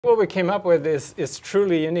What we came up with is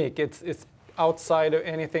truly unique. It's outside of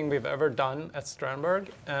anything we've ever done at Strandberg,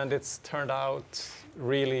 and it's turned out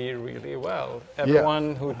really, really well.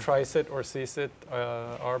 Everyone who tries it or sees it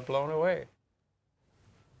are blown away.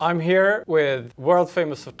 I'm here with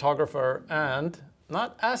world-famous photographer and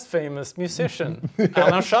not as famous musician,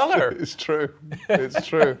 Ola Schaller. It's true. It's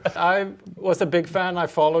true. I was a big fan. I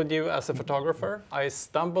followed you as a photographer. I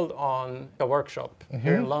stumbled on a workshop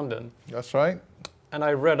here in London. That's right. And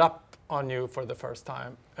I read up on you for the first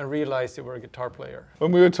time and realized you were a guitar player.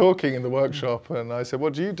 When we were talking in the workshop and I said,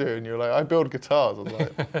 what do you do? And you were like, I build guitars. I was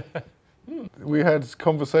like, We had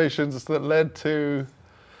conversations that led to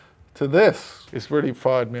this. It's really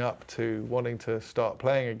fired me up to wanting to start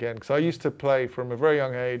playing again, because I used to play from a very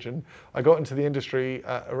young age, and I got into the industry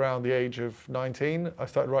at around the age of 19. I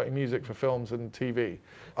started writing music for films and TV.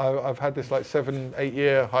 I've had this like 7-8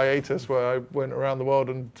 year hiatus where I went around the world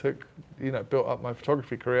and built up my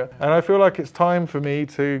photography career. And I feel like it's time for me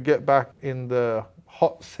to get back in the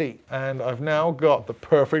hot seat. And I've now got the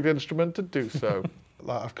perfect instrument to do so.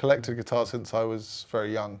 I've collected guitars since I was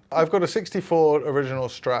very young. I've got a 64 original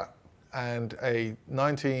Strat and a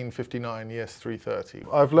 1959 ES 330.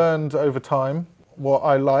 I've learned over time what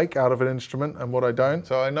I like out of an instrument and what I don't.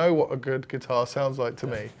 So I know what a good guitar sounds like to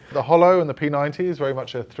me. The hollow and the P90 is very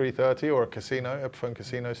much a 330 or a Casino, Epiphone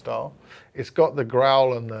Casino style. It's got the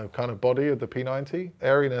growl and the kind of body of the P90,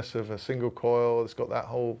 airiness of a single coil. It's got that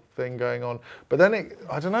whole thing going on. But then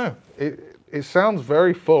I don't know, it sounds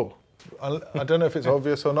very full. I don't know if it's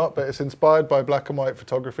obvious or not, but it's inspired by black and white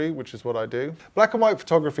photography, which is what I do. Black and white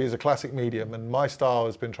photography is a classic medium, and my style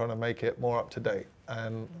has been trying to make it more up to date.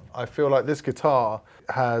 And I feel like this guitar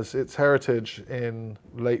has its heritage in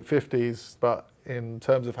late 50s, but in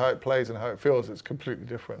terms of how it plays and how it feels, it's completely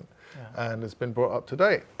different. Yeah. And it's been brought up to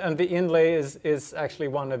date. And the inlay is actually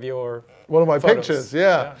one of my photos. Pictures,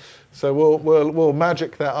 yeah. So we'll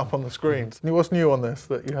magic that up on the screens. What's new on this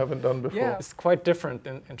that you haven't done before? Yeah, it's quite different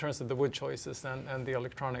in terms of the wood choices and the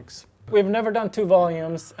electronics. We've never done 2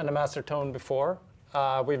 volumes and a master tone before.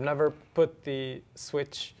 We've never put the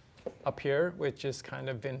switch up here, which is kind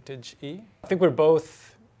of vintage E. I think we're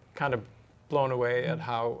both kind of blown away at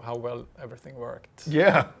how well everything worked.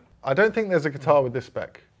 Yeah, I don't think there's a guitar with this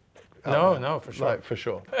spec. No, for sure. Like, for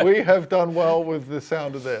sure. We have done well with the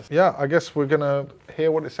sound of this. Yeah, I guess we're going to hear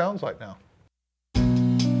what it sounds like now.